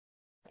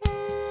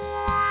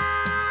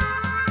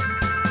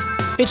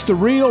It's the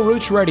Real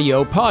Roots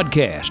Radio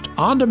podcast,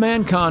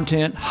 on-demand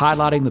content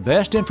highlighting the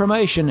best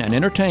information and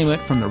entertainment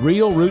from the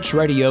Real Roots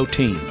Radio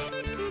team.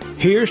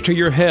 Here's to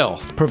Your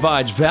Health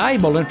provides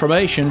valuable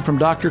information from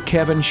Dr.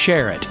 Kevin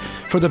Sharrett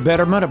for the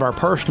betterment of our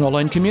personal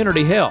and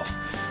community health.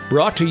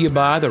 Brought to you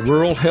by the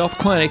Rural Health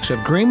Clinics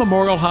of Greene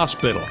Memorial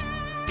Hospital.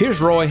 Here's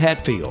Roy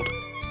Hatfield.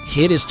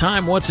 It is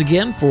time once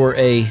again for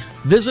a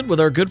visit with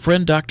our good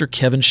friend Dr.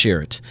 Kevin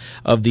Sharrett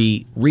of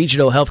the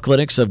Regional Health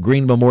Clinics of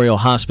Greene Memorial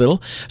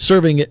Hospital,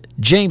 serving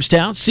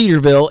Jamestown,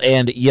 Cedarville,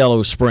 and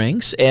Yellow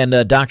Springs. And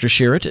Dr.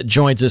 Sharrett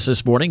joins us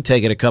this morning,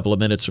 taking a couple of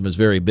minutes from his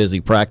very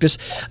busy practice.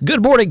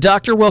 Good morning,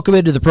 Doctor. Welcome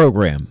into the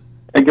program.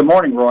 Hey, good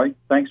morning, Roy.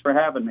 Thanks for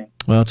having me.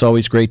 Well, it's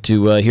always great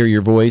to hear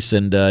your voice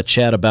and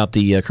chat about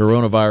the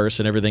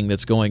coronavirus and everything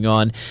that's going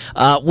on.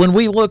 When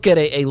we look at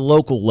a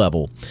local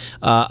level,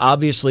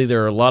 obviously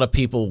there are a lot of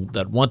people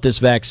that want this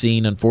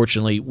vaccine.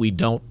 Unfortunately, we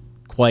don't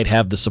quite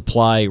have the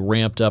supply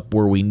ramped up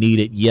where we need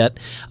it yet.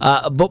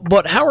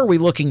 But how are we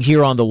looking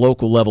here on the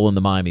local level in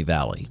the Miami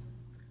Valley?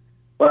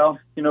 Well,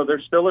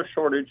 there's still a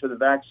shortage of the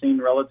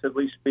vaccine,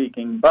 relatively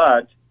speaking,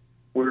 but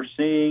we're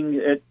seeing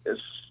it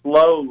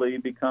slowly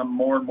become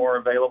more and more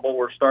available.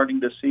 We're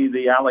starting to see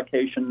the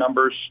allocation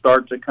numbers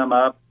start to come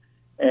up,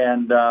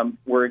 and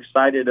we're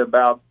excited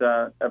about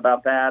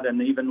that.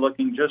 And even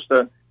looking just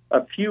a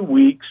few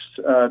weeks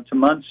to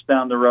months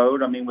down the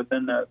road, I mean,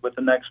 within the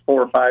next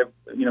 4 or 5,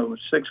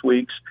 6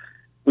 weeks,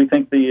 we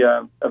think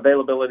the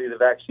availability of the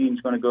vaccine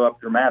is going to go up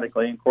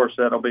dramatically. And of course,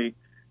 that'll be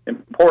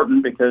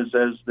important because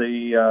as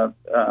the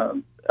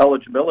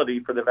eligibility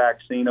for the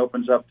vaccine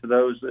opens up to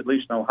those, at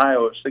least in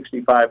Ohio, of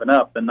 65 and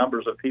up, the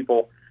numbers of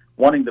people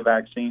wanting the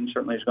vaccine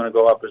certainly is going to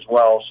go up as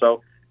well.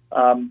 So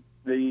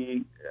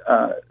the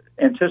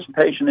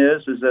anticipation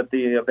is that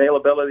the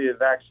availability of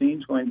vaccine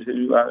is going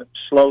to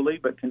slowly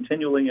but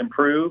continually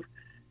improve,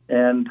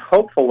 and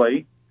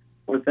hopefully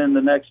within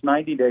the next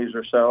 90 days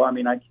or so. I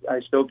mean, I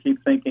still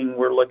keep thinking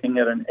we're looking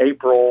at an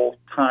April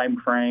time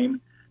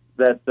frame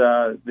that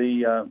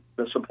the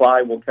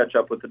supply will catch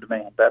up with the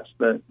demand. That's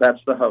the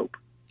hope.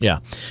 Yeah,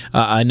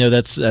 I know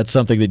that's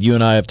something that you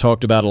and I have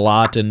talked about a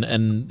lot,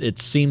 and it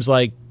seems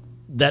like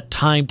that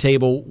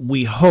timetable,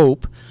 we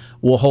hope,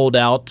 will hold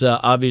out.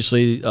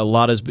 Obviously, a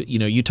lot has,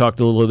 you talked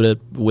a little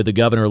bit with the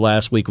governor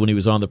last week when he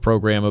was on the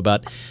program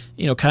about,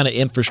 kind of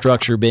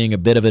infrastructure being a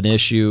bit of an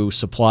issue,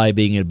 supply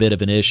being a bit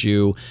of an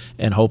id,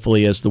 and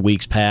hopefully as the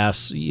weeks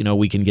pass,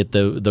 we can get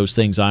those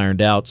things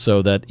ironed out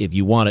so that if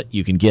you want it,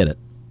 you can get it.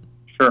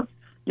 Sure.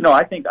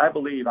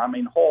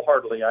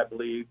 Wholeheartedly, I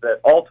believe that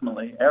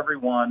ultimately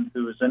everyone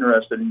who is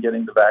interested in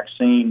getting the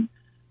vaccine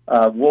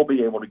will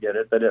be able to get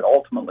it, that it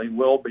ultimately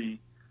will be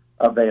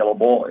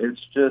available. It's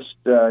just,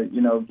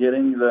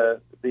 getting the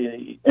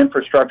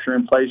infrastructure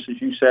in place, as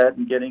you said,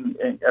 and getting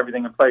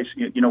everything in place.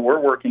 We're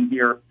working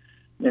here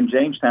in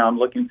Jamestown.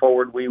 Looking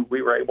forward, we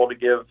were able to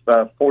give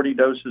 40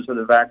 doses of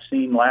the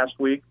vaccine last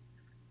week.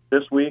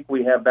 This week,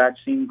 we have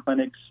vaccine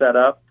clinics set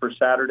up for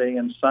Saturday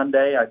and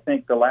Sunday. I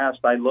think the last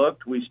I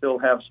looked, we still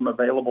have some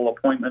available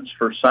appointments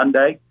for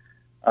Sunday.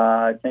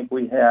 I think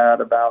we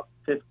had about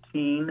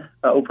 15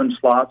 open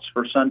slots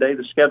for Sunday.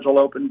 The schedule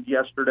opened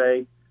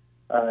yesterday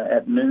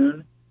at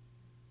noon.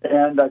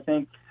 And I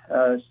think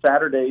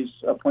Saturday's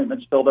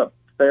appointments filled up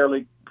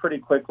pretty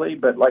quickly.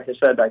 But like I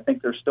said, I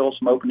think there's still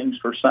some openings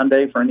for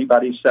Sunday for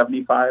anybody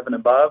 75 and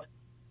above.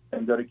 They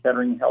can go to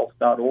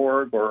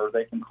ketteringhealth.org, or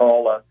they can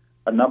call a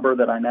number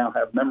that I now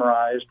have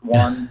memorized,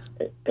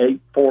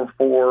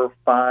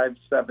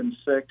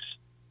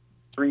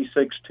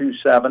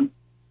 1-844-576-3627,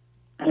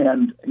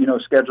 and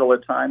schedule a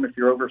time if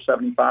you're over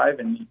 75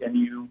 and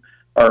you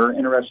are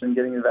interested in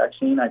getting the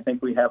vaccine. I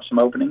think we have some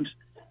openings.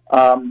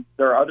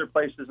 There are other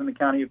places in the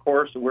county, of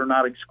course. We're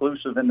not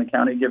exclusive in the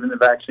county giving the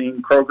vaccine.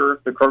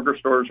 The Kroger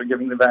stores are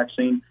giving the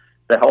vaccine.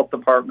 The health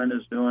department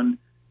is doing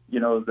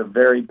the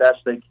very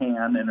best they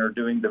can and are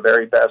doing the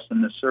very best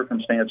in the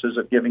circumstances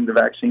of giving the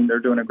vaccine. They're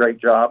doing a great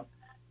job.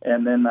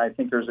 And then I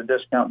think there's a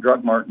discount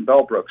drug mart in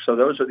Bellbrook. So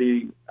those are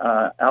the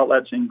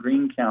outlets in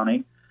Greene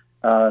County.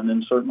 And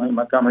then certainly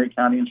Montgomery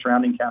County and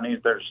surrounding counties,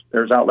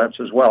 there's outlets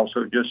as well.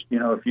 So just,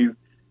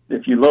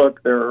 if you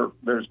look,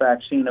 there's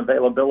vaccine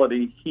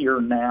availability here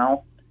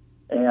now.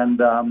 And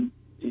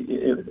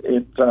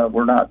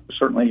we're not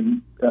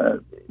certainly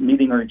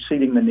meeting or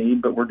exceeding the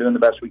need, but we're doing the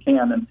best we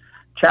can. And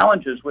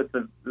challenges with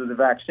the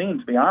vaccine,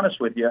 to be honest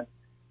with you,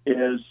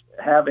 is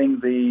having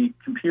the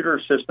computer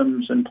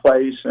systems in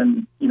place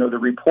and, the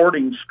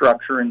reporting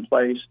structure in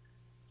place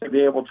to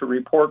be able to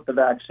report the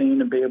vaccine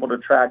and be able to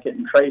track it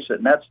and trace it.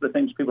 And that's the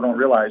things people don't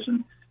realize.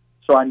 And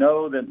so I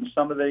know that in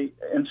some of the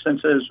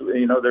instances,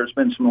 there's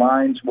been some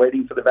lines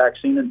waiting for the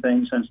vaccine and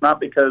things. And it's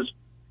not because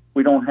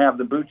we don't have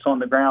the boots on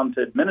the ground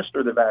to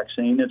administer the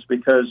vaccine. It's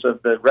because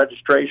of the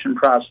registration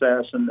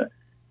process and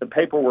the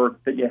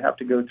paperwork that you have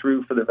to go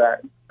through for the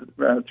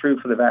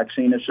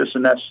vaccine. It's just a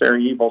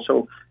necessary evil.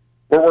 So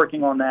we're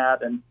working on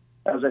that, and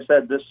as I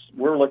said,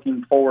 we're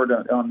looking forward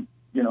on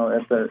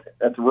at the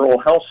Rural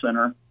Health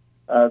Center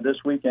this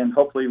weekend,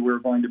 hopefully we're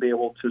going to be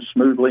able to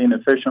smoothly and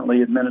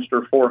efficiently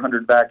administer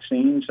 400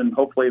 vaccines, and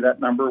hopefully that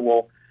number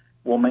will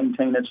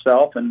maintain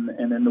itself, and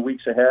in the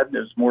weeks ahead,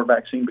 as more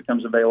vaccine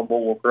becomes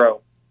available, will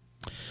grow.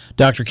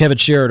 Dr. Kevin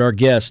Sharrett, our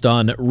guest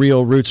on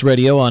Real Roots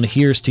Radio on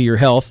Here's to Your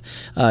Health,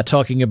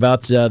 talking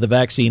about the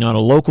vaccine on a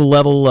local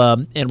level.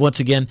 And once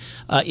again,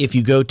 if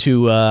you go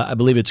to, I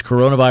believe it's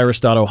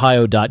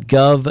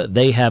coronavirus.ohio.gov,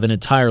 they have an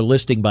entire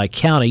listing by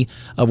county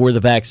of where the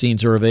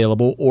vaccines are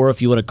available. Or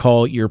if you want to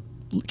call your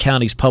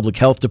county's public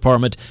health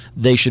department,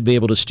 they should be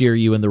able to steer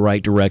you in the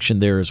right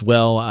direction there as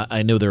well.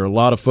 I know there are a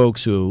lot of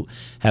folks who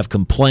have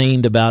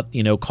complained about,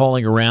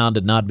 calling around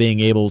and not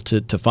being able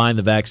to find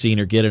the vaccine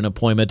or get an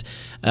appointment.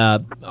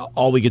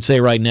 All we could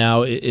say right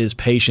now is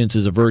patience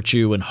is a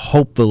virtue, and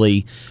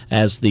hopefully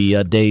as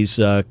the days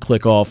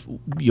click off,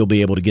 you'll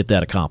be able to get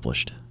that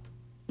accomplished.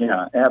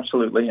 Yeah,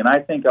 absolutely. And I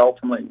think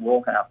ultimately it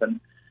will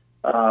happen.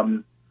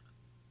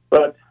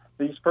 But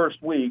these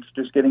first weeks,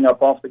 just getting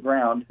up off the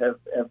ground,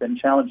 have been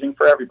challenging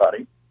for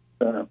everybody,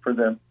 for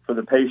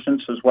the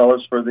patients as well as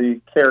for the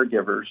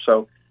caregivers.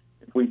 So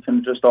if we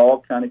can just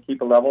all kind of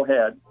keep a level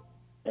head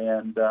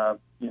and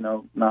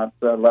not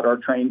let our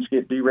trains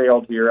get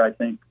derailed here, I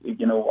think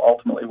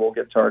ultimately we'll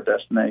get to our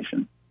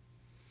destination.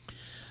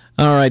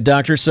 All right,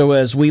 Doctor. So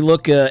as we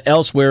look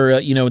elsewhere,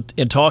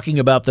 in talking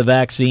about the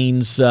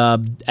vaccines,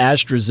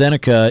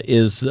 AstraZeneca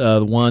is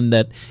the one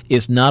that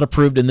is not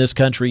approved in this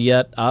country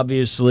yet.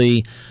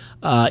 Obviously,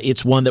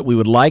 it's one that we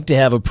would like to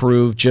have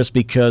approved just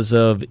because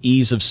of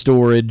ease of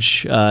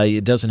storage.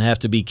 It doesn't have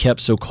to be kept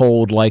so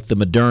cold like the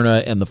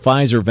Moderna and the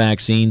Pfizer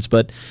vaccines,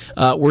 but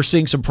we're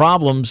seeing some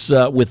problems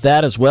with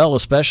that as well,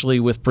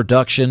 especially with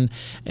production.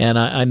 And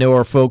I know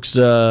our folks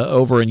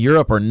over in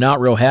Europe are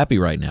not real happy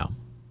right now.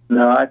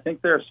 No, I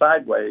think they're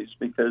sideways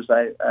because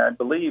I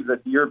believe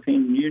that the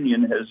European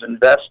Union has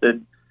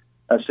invested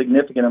a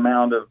significant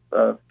amount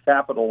of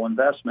capital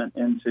investment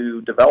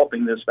into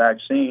developing this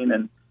vaccine,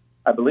 and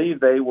I believe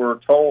they were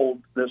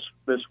told this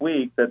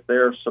week that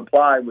their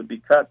supply would be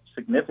cut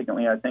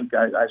significantly. I think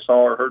I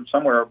saw or heard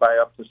somewhere by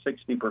up to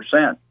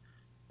 60%.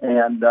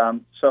 And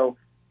so,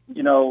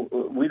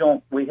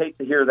 we hate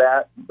to hear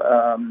that,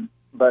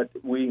 but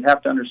we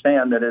have to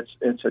understand that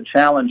it's a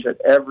challenge at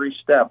every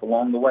step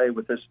along the way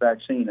with this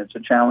vaccine. It's a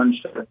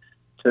challenge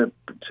to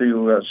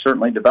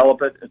certainly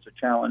develop it. It's a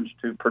challenge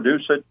to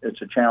produce it.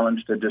 It's a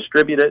challenge to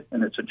distribute it,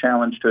 and it's a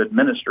challenge to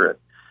administer it.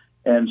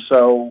 And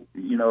so,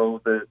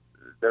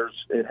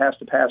 it has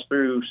to pass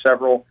through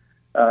several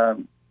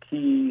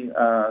key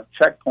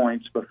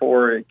checkpoints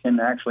before it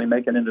can actually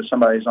make it into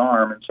somebody's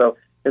arm. And so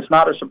it's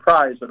not a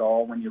surprise at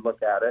all when you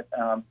look at it.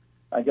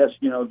 I guess,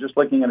 just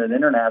looking at an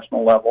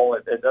international level,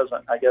 it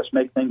doesn't, I guess,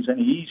 make things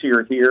any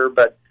easier here,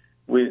 but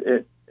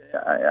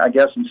I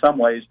guess in some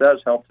ways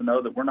does help to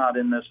know that we're not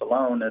in this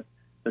alone. That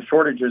the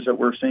shortages that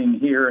we're seeing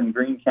here in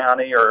Greene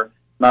County are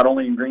not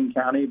only in Greene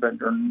County, but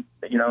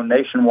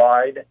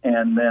nationwide,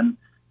 and then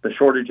the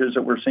shortages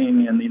that we're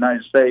seeing in the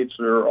United States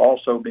are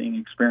also being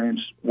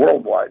experienced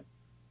worldwide.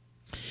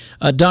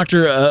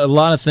 Doctor, a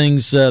lot of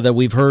things that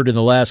we've heard in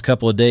the last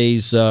couple of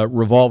days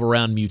revolve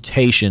around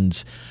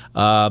mutations.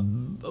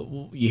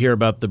 You hear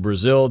about the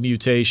Brazil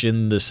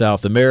mutation, the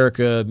South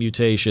America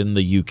mutation,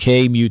 the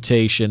UK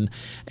mutation,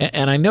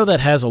 and I know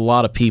that has a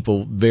lot of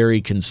people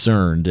very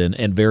concerned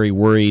and very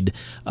worried.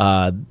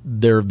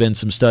 There have been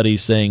some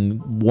studies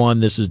saying, one,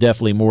 this is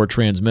definitely more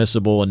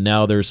transmissible, and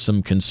now there's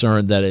some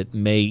concern that it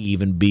may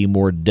even be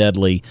more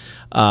deadly.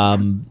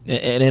 And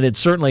it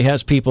certainly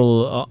has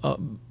people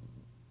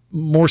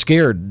more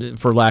scared,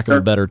 for lack of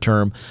a better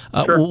term.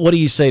 Sure. What do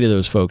you say to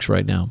those folks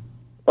right now?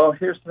 Well,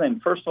 here's the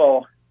thing. First of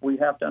all, we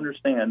have to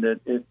understand that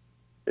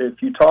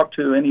if you talk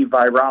to any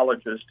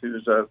virologist who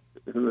is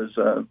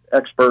a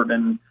expert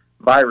in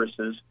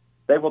viruses,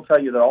 they will tell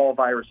you that all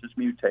viruses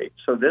mutate.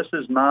 So this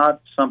is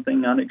not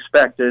something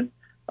unexpected.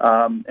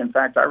 In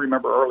fact, I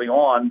remember early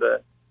on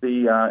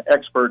the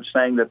experts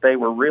saying that they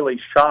were really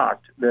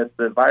shocked that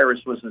the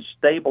virus was as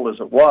stable as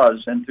it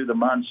was and through the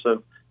months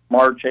of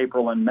March,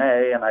 April, and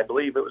May, and I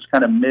believe it was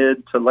kind of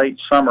mid to late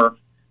summer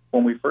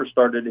when we first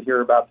started to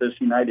hear about this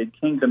United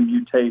Kingdom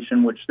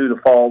mutation, which through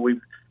the fall we've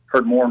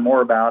heard more and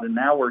more about, and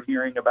now we're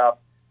hearing about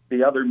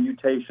the other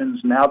mutations.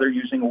 Now they're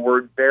using a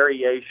word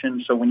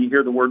variation, so when you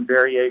hear the word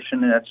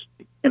variation,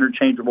 that's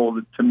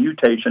interchangeable to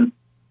mutation.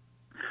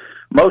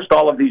 Most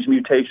all of these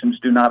mutations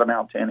do not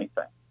amount to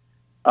anything,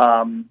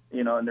 and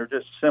they're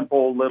just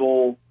simple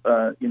little,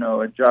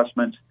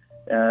 adjustments.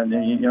 And,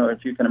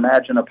 if you can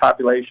imagine a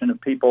population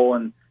of people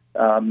and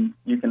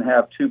you can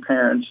have two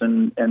parents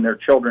and their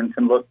children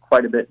can look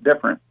quite a bit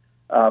different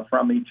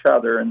from each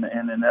other. And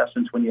in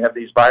essence, when you have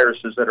these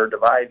viruses that are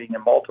dividing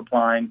and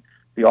multiplying,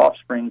 the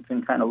offspring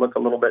can kind of look a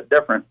little bit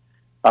different.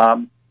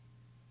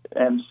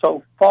 And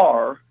so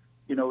far,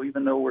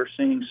 even though we're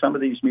seeing some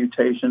of these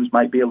mutations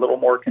might be a little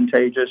more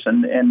contagious,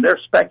 and they're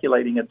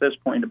speculating at this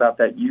point about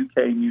that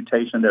UK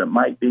mutation that it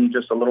might be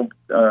just a little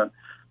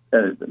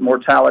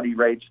mortality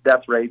rates,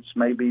 death rates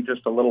may be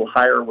just a little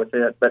higher with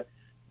it, but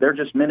they're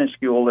just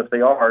minuscule if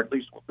they are, at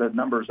least the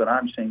numbers that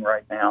I'm seeing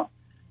right now.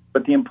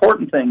 But the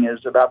important thing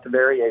is about the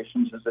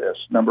variations is this.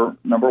 Number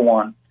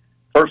one,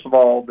 first of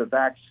all, the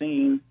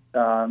vaccine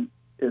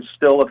is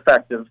still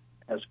effective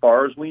as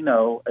far as we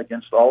know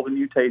against all the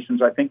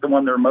mutations. I think the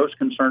one they're most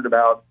concerned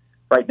about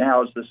right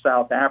now is the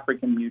South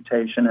African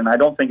mutation, and I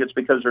don't think it's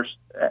because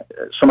they're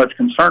so much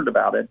concerned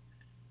about it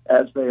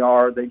as they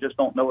are. They just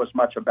don't know as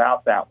much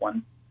about that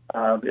one.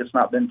 It's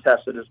not been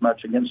tested as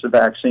much against the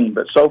vaccine.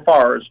 But so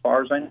far, as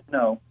I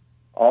know,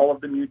 all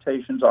of the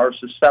mutations are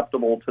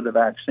susceptible to the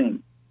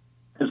vaccine.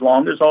 As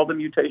long as all the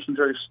mutations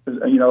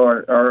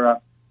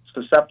are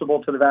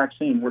susceptible to the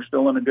vaccine, we're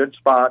still in a good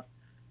spot,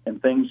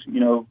 and things,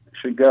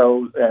 should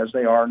go as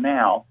they are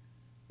now.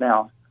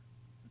 Now,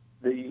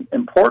 the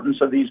importance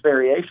of these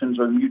variations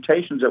or the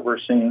mutations that we're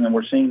seeing, and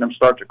we're seeing them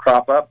start to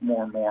crop up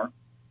more and more,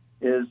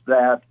 is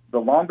that the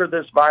longer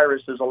this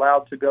virus is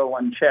allowed to go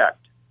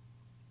unchecked,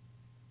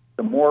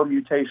 the more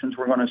mutations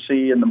we're going to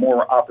see and the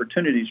more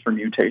opportunities for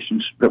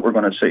mutations that we're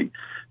going to see.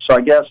 So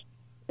I guess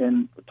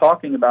in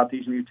talking about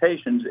these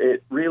mutations,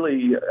 it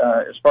really,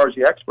 as far as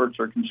the experts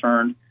are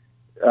concerned,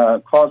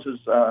 causes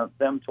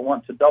them to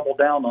want to double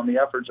down on the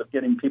efforts of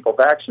getting people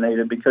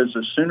vaccinated, because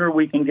the sooner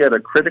we can get a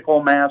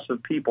critical mass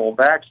of people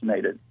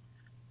vaccinated,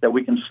 that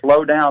we can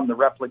slow down the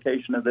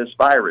replication of this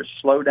virus,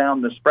 slow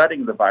down the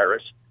spreading of the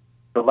virus,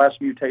 the less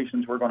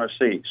mutations we're going to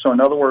see. So in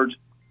other words,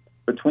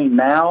 between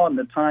now and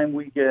the time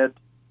we get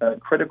a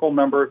critical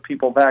number of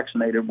people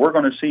vaccinated, we're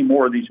going to see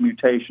more of these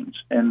mutations,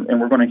 and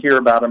we're going to hear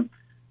about them.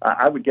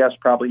 I would guess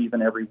probably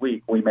even every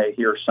week we may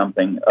hear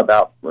something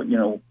about,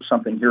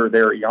 something here or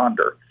there or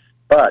yonder.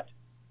 But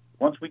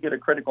once we get a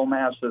critical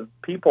mass of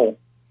people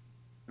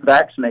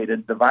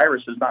vaccinated, the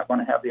virus is not going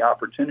to have the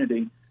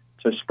opportunity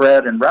to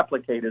spread and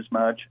replicate as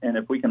much. And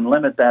if we can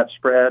limit that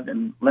spread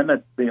and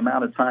limit the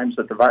amount of times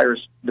that the virus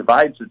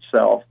divides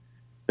itself,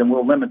 then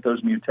we'll limit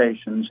those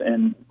mutations,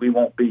 and we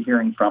won't be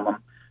hearing from them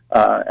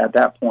at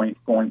that point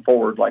going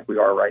forward like we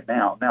are right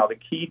now. Now, the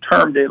key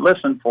term to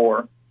listen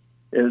for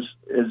is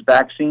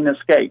vaccine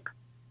escape.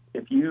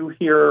 If you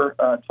hear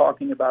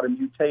talking about a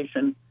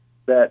mutation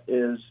that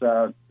is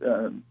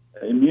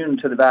immune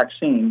to the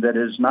vaccine, that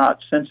is not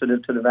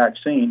sensitive to the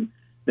vaccine,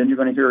 then you're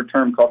going to hear a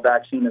term called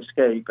vaccine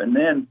escape. And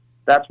then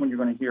that's when you're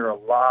going to hear a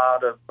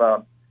lot of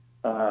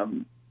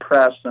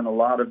press and a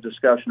lot of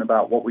discussion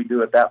about what we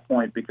do at that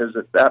point, because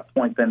at that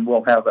point then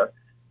we'll have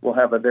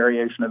a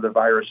variation of the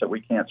virus that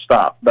we can't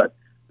stop. But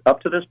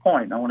up to this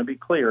point, I want to be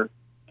clear,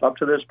 up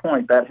to this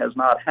point, that has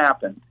not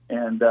happened.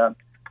 And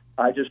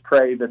I just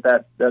pray that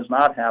that does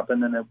not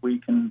happen, and if we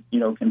can,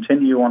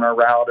 continue on our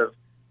route of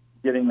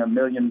getting 1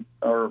 million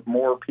or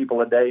more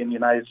people a day in the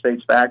United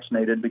States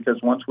vaccinated,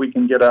 because once we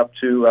can get up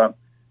to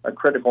a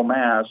critical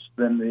mass,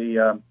 then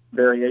the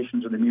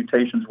variations of the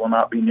mutations will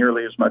not be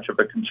nearly as much of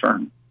a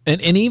concern.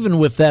 And even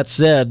with that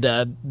said,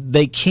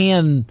 they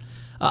can...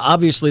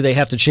 obviously, they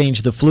have to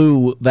change the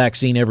flu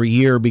vaccine every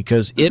year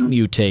because it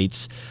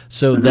mutates.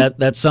 So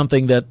that's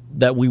something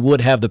that we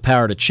would have the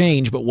power to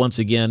change. But once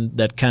again,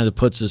 that kind of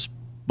puts us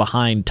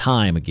behind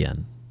time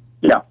again.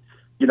 Yeah.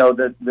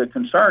 The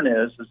concern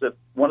is that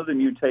one of the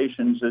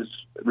mutations is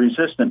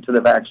resistant to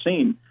the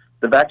vaccine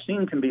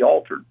can be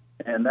altered.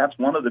 And that's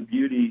one of the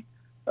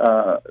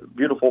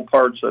beautiful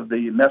parts of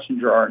the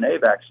messenger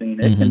RNA vaccine.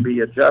 It can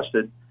be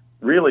adjusted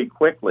really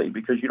quickly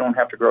because you don't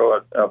have to grow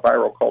a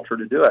viral culture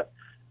to do it.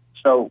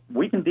 So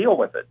we can deal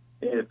with it.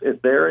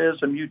 If there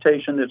is a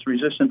mutation that's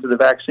resistant to the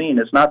vaccine,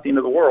 it's not the end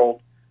of the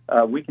world.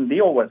 We can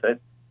deal with it,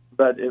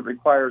 but it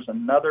requires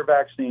another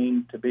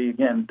vaccine to be,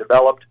 again,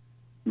 developed,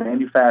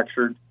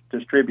 manufactured,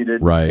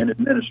 distributed, and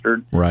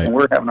administered. Right. And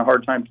we're having a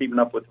hard time keeping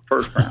up with the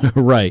first round.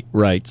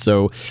 Right.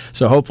 So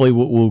hopefully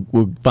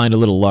we'll find a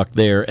little luck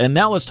there. And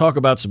now let's talk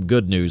about some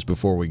good news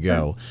before we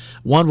go.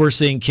 One, we're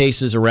seeing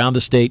cases around the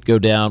state go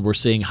down. We're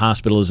seeing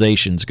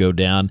hospitalizations go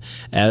down.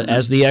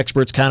 As the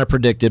experts kind of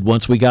predicted,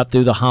 once we got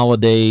through the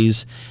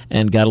holidays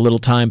and got a little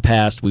time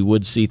passed, we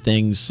would see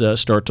things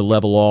start to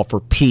level off or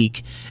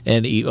peak.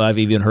 And I've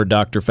even heard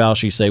Dr.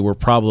 Fauci say we're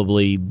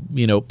probably,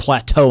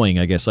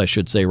 plateauing, I guess I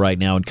should say, right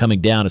now, and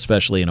coming down,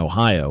 especially in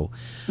Ohio.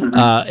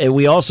 And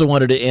we also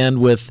wanted to end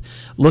with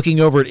looking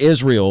over at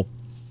Israel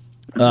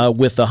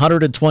with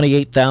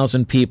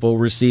 128,000 people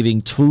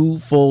receiving 2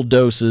 full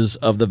doses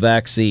of the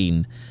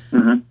vaccine.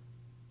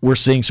 We're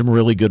seeing some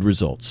really good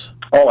results.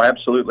 Oh,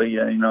 absolutely.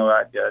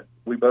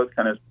 We both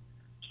kind of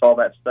saw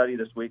that study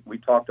this week. We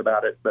talked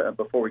about it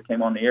before we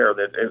came on the air,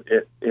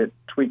 that it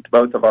tweaked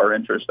both of our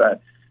interests.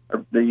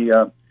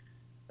 The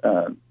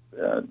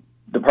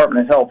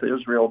Department of Health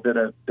Israel did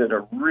a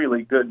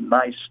really good,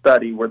 nice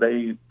study where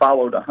they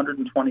followed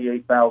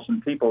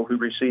 128,000 people who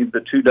received the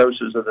 2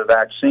 doses of the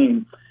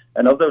vaccine,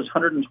 and of those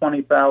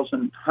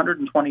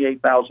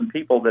 128,000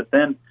 people that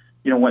then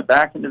went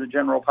back into the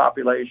general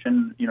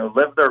population,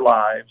 lived their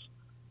lives,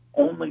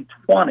 only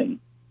 20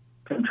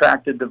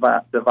 contracted the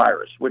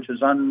virus, which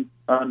is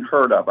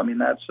unheard of. I mean,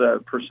 that's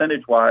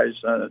percentage-wise.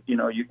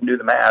 You can do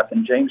the math.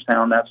 In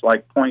Jamestown, that's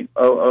like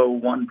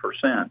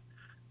 0.001%.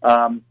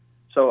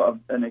 So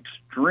an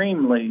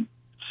extremely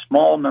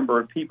small number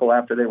of people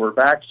after they were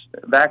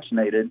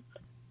vaccinated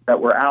that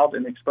were out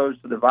and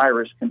exposed to the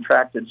virus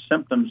contracted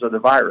symptoms of the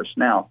virus.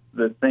 Now,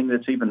 the thing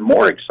that's even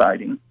more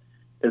exciting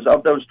is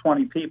of those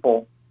 20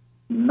 people,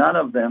 none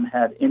of them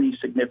had any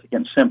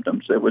significant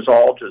symptoms. It was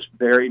all just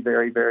very,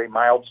 very, very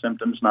mild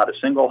symptoms, not a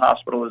single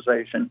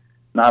hospitalization,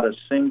 not a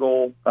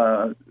single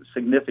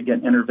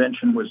significant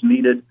intervention was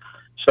needed.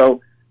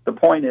 So the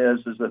point is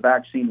the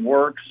vaccine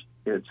works,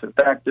 it's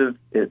effective,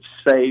 it's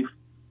safe,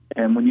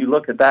 and when you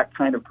look at that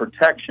kind of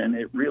protection,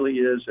 it really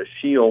is a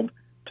shield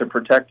to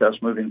protect us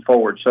moving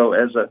forward. So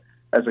as a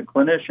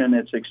clinician,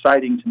 it's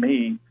exciting to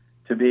me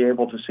to be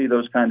able to see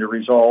those kind of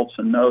results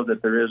and know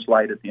that there is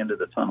light at the end of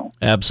the tunnel.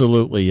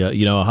 Absolutely.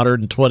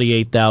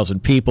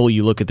 128,000 people.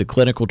 You look at the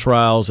clinical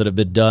trials that have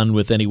been done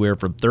with anywhere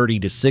from 30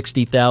 to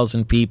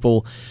 60,000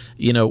 people.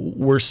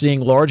 We're seeing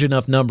large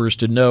enough numbers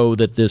to know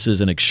that this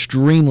is an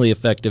extremely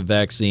effective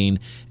vaccine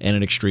and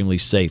an extremely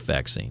safe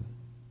vaccine.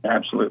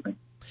 Absolutely.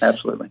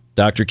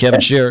 Dr. Kevin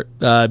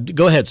Sharrett,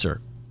 go ahead, sir.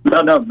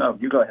 No,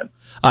 you go ahead.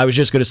 I was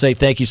just going to say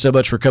thank you so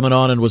much for coming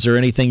on, and was there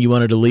anything you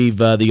wanted to leave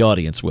the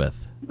audience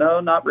with? No,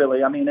 not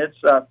really. I mean, it's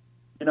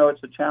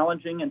it's a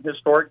challenging and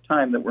historic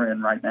time that we're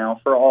in right now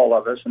for all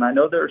of us, and I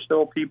know there are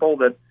still people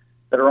that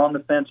are on the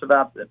fence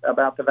about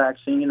the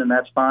vaccine, and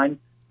that's fine.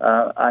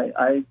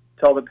 I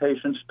tell the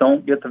patients,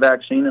 don't get the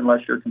vaccine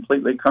unless you're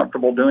completely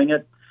comfortable doing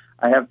it.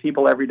 I have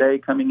people every day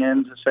coming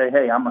in to say,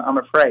 hey, I'm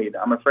afraid.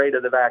 I'm afraid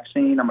of the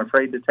vaccine. I'm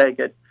afraid to take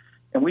it.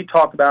 And we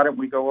talk about it.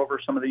 We go over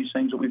some of these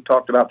things that we've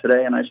talked about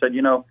today, and I said,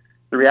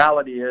 the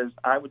reality is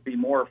I would be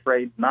more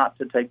afraid not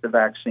to take the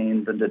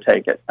vaccine than to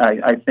take it.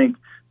 I think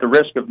the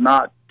risk of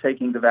not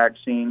taking the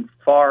vaccine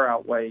far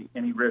outweigh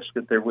any risk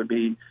that there would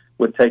be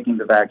with taking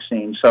the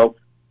vaccine. So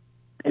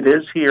it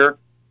is here.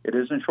 It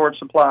is in short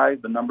supply.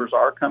 The numbers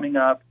are coming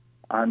up.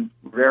 I'm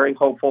very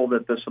hopeful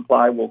that the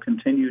supply will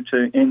continue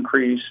to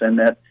increase, and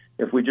that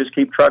if we just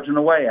keep trudging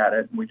away at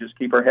it, and we just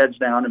keep our heads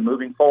down and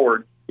moving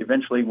forward,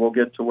 eventually we'll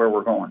get to where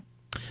we're going.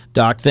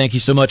 Doc, thank you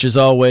so much as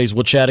always.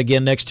 We'll chat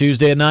again next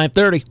Tuesday at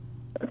 9:30.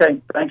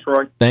 Okay, thanks,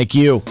 Roy. Thank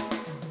you.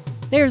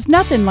 There's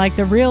nothing like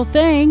the real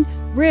thing.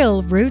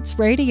 Real Roots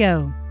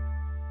Radio.